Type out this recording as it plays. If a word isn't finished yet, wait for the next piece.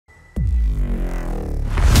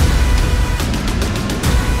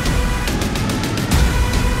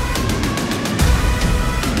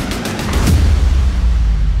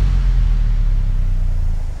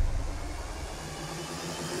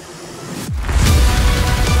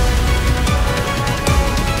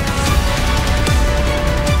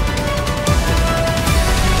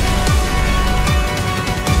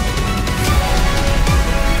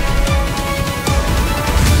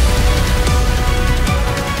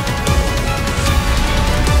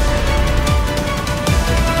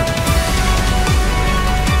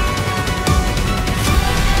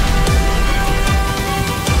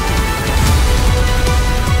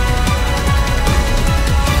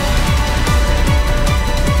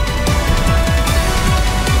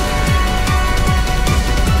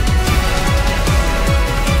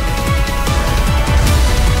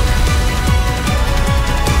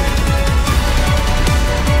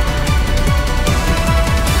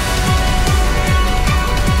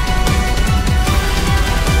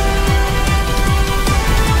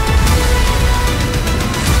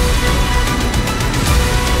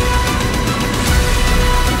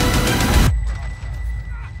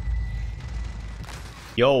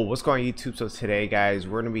Yo, what's going on YouTube? So today guys,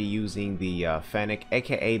 we're gonna be using the FENNEC,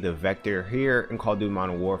 aka the Vector, here in Call of Duty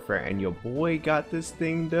Modern Warfare, and your boy got this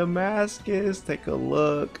thing Damascus. Take a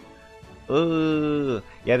look.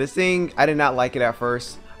 Yeah, this thing, I did not like it at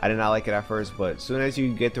first. But as soon as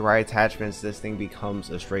you get the right attachments, this thing becomes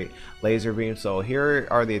a straight laser beam. So here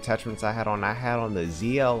are the attachments I had on. I had on the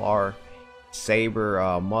ZLR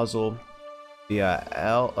Saber muzzle, the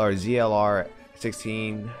ZLR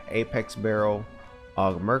 16 Apex barrel,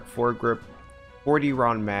 Merc foregrip, 40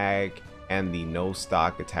 round mag, and the no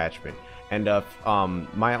stock attachment. And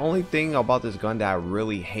my only thing about this gun that I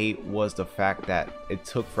really hate was the fact that it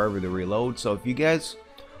took forever to reload. So if you guys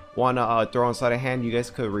want to throw on sleight of hand, you guys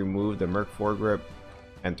could remove the Merc foregrip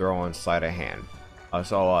and throw on sleight of hand.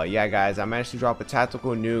 Yeah guys, I managed to drop a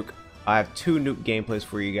tactical nuke. I have two nuke gameplays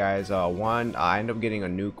for you guys. One, I ended up getting a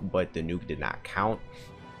nuke, but the nuke did not count.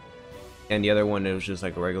 And the other one, it was just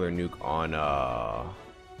like a regular nuke on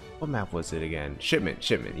what map was it again? Shipment,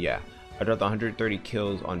 yeah. I dropped 130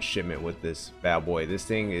 kills on Shipment with this bad boy. This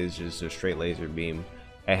thing is just a straight laser beam.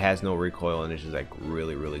 It has no recoil and it's just like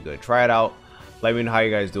really good. Try it out. Let me know how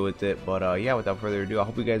you guys do with it. But yeah, without further ado, I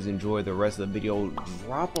hope you guys enjoy the rest of the video.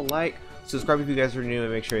 Drop a like, subscribe if you guys are new,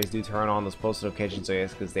 and make sure you guys do turn on those post notifications so you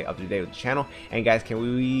guys can stay up to date with the channel. And guys, can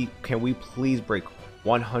we please break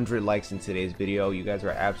 100 likes in today's video? You guys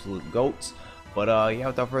are absolute goats. But yeah,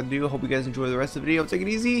 without further ado, hope you guys enjoy the rest of the video. Take it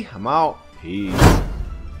easy. I'm out. Peace.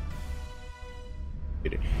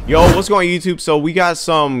 Yo, what's going on YouTube? So we got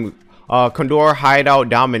some Condor hideout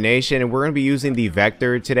domination, and we're gonna be using the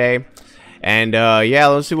Vector today. And yeah,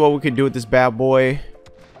 let's see what we can do with this bad boy.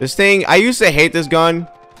 This thing, I used to hate this gun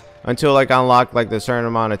until like I unlocked like the certain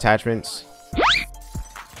amount of attachments.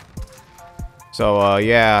 So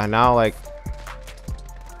yeah, now like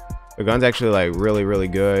the gun's actually like really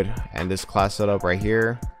good, and this class setup right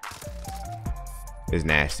here is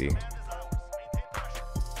nasty.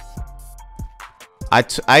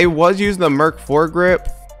 I was using the Merc foregrip,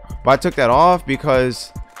 but I took that off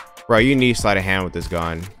because, bro, you need sleight of hand with this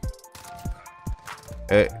gun.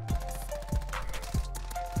 It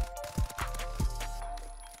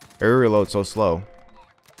reloads so slow.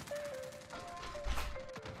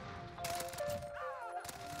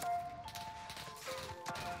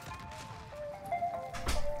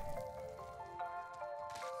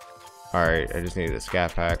 Alright, I just needed a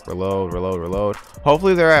scat pack. Reload.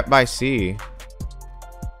 Hopefully they're at by C.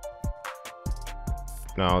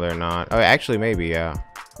 No, they're not. Oh, actually, maybe, yeah.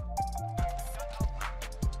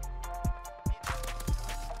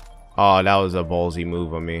 Oh, that was a ballsy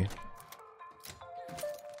move on me.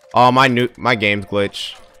 Oh, my game's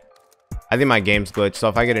glitch. I think my game's glitched, so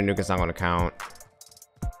if I get a nuke, it's not gonna count.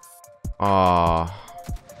 Oh.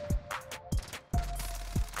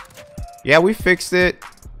 Yeah, we fixed it.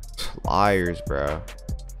 Liars, bro.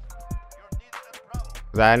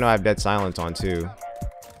 I know I have dead silence on too.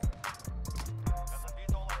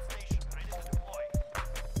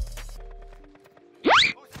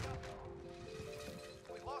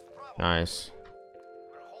 Nice.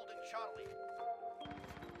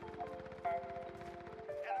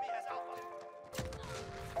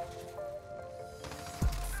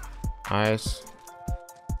 Nice.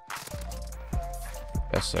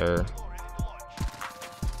 Yes, sir.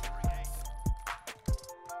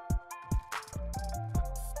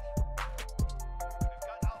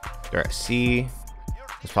 They're at C.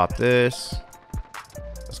 Let's pop this.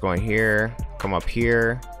 Let's go in here. Come up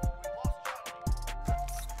here.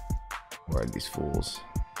 Where are these fools?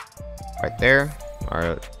 Right there.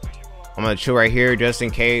 Alright. I'm gonna chill right here just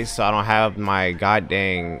in case so I don't have my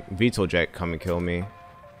goddamn VTOL jet come and kill me.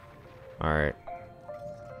 Alright.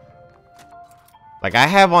 Like, I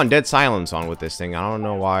have on dead silence on with this thing. I don't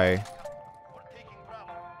know why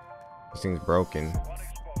this thing's broken.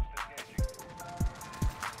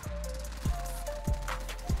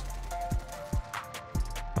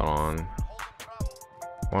 Hold on.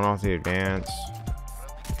 One off the advance.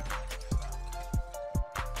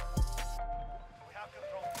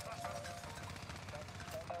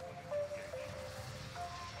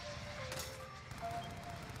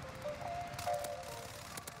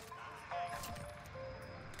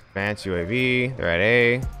 Advanced UAV. They're at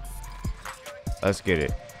A. Let's get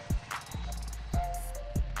it.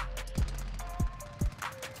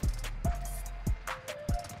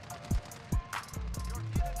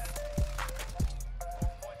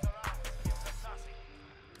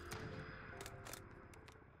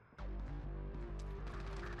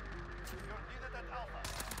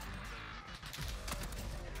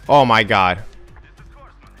 Oh my god.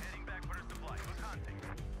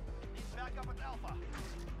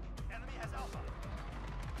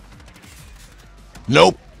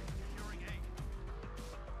 Nope.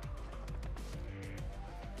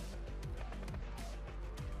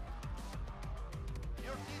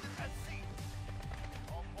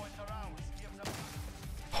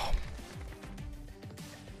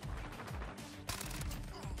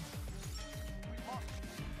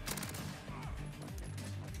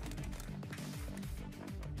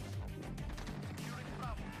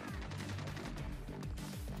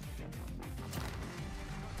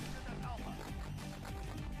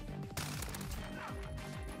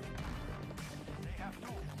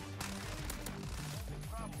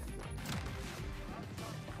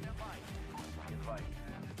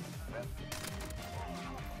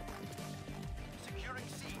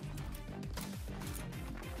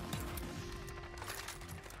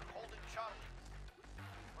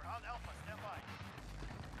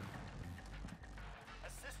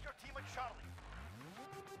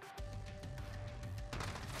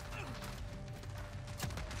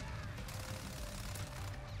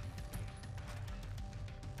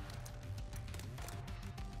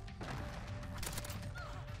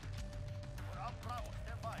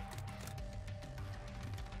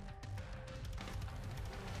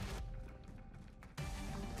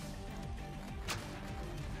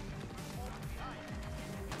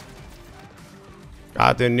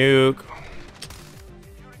 Got the nuke.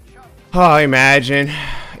 Oh, imagine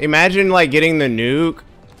like getting the nuke.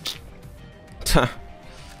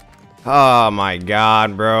 Oh my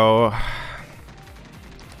god, bro.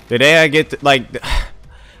 Today I get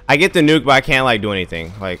I get the nuke, but I can't like do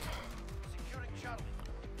anything. Like,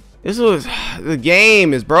 the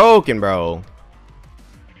game is broken, bro.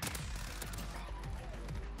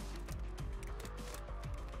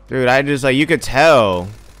 Dude, I just like, you could tell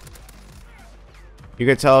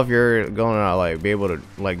if you're gonna like be able to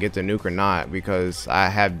like get the nuke or not, because I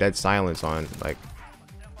have dead silence on. Like,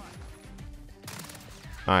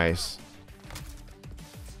 nice.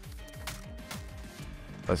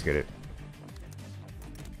 Let's get it.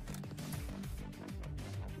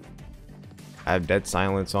 I have dead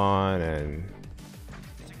silence on, and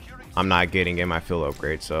I'm not getting in my field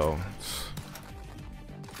upgrade, so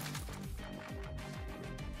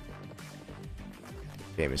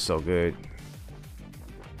game is so good.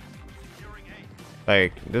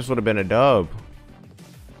 Like, this would have been a dub.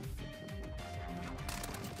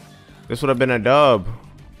 This would have been a dub.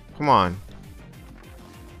 Come on.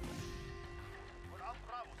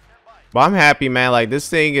 But I'm happy, man. Like, this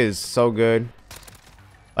thing is so good.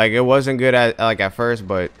 Like, it wasn't good at first,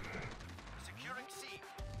 but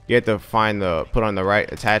you have to put on the right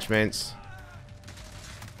attachments.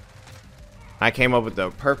 I came up with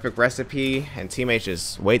the perfect recipe, and teammates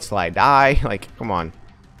just wait till I die. Like, come on.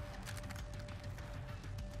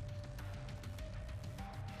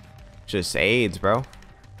 Just AIDS, bro.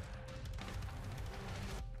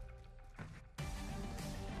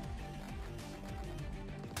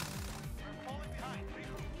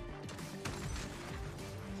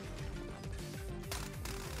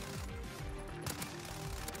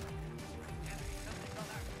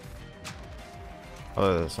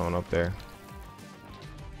 Oh, there's someone up there.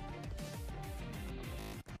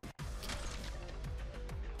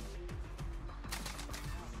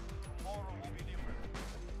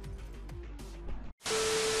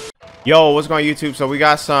 Yo, what's going on, YouTube? So we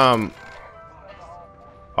got our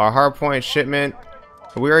hardpoint shipment.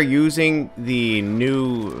 We are using the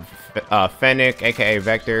new FENNEC, aka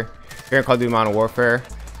Vector, here in Call of Duty Modern Warfare.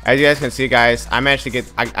 As you guys can see, guys, I managed to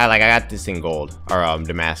get I got this thing gold, or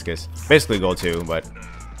Damascus, basically gold too. But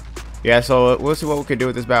yeah, so we'll see what we can do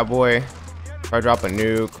with this bad boy. If I drop a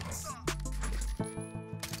nuke.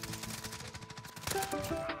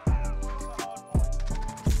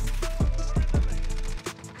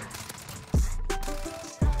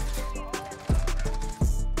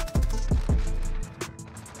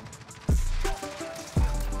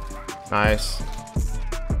 Nice.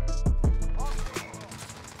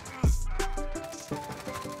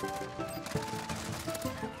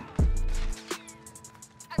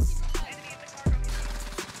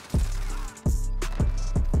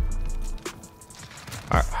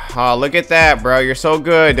 Oh, look at that, bro. You're so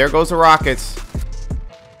good. There goes the rockets.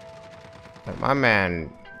 My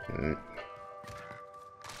man.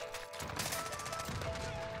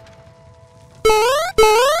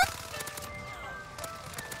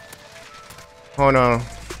 Oh no.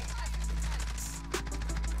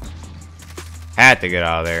 Had to get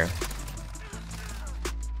out of there.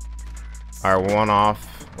 Alright, one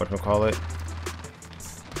off. Whatchamacallit?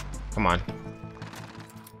 Come on.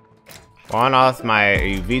 One off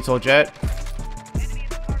my VTOL jet.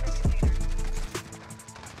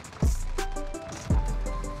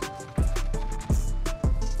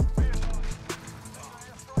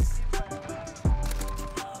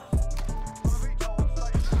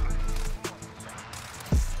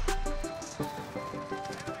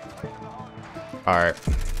 Alright.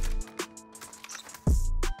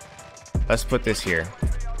 Let's put this here.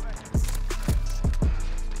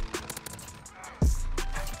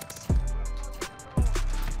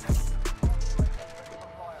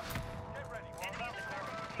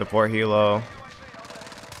 Support helo.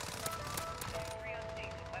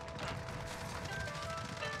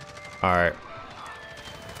 Alright.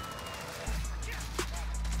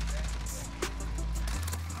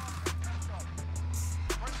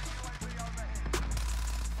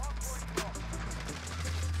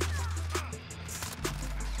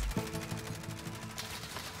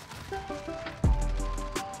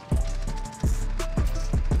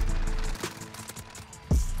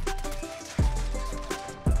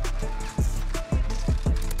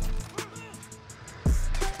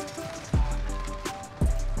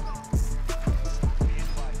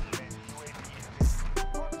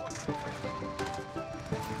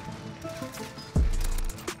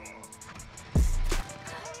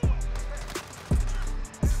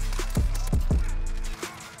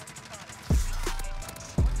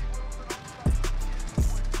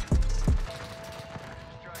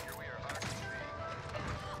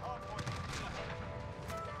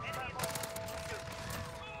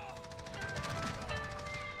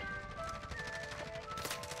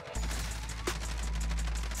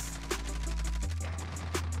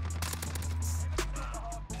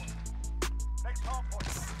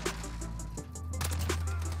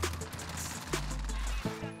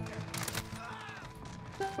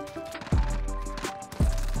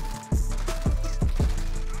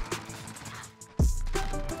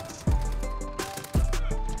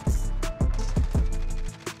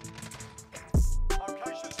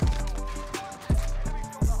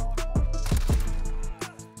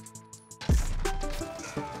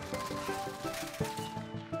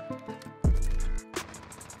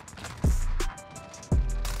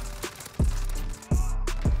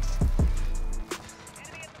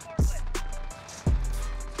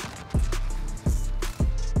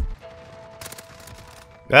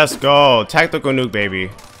 Let's go. Tactical nuke, baby.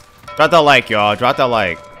 Drop that like, y'all. Drop that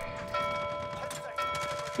like.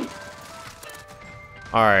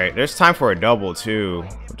 Alright, there's time for a double, too,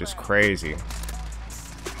 which is crazy.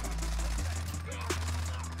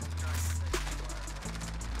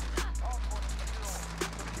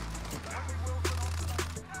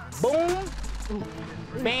 Boom,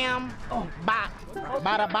 bam, bop,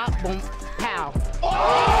 bada bop, boom, pow.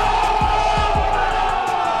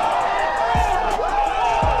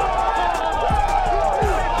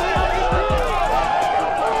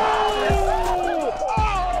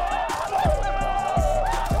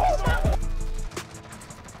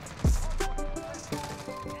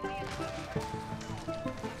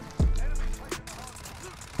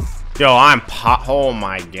 Yo, I'm pop. Oh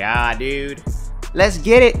my god, dude. Let's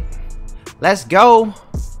get it. Let's go.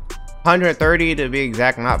 130 to be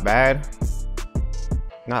exact. Not bad.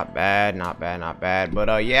 Not bad, not bad, not bad.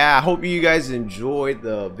 But yeah, I hope you guys enjoyed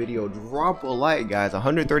the video. Drop a like, guys.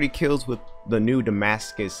 130 kills with the new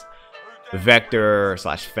Damascus Vector /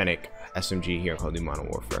 FENNEC SMG here in Call of Duty Modern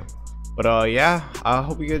Warfare. But yeah, I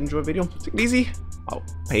hope you guys enjoyed the video. Take it easy. Oh,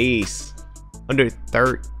 peace.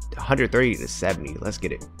 130 to 70. Let's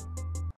get it.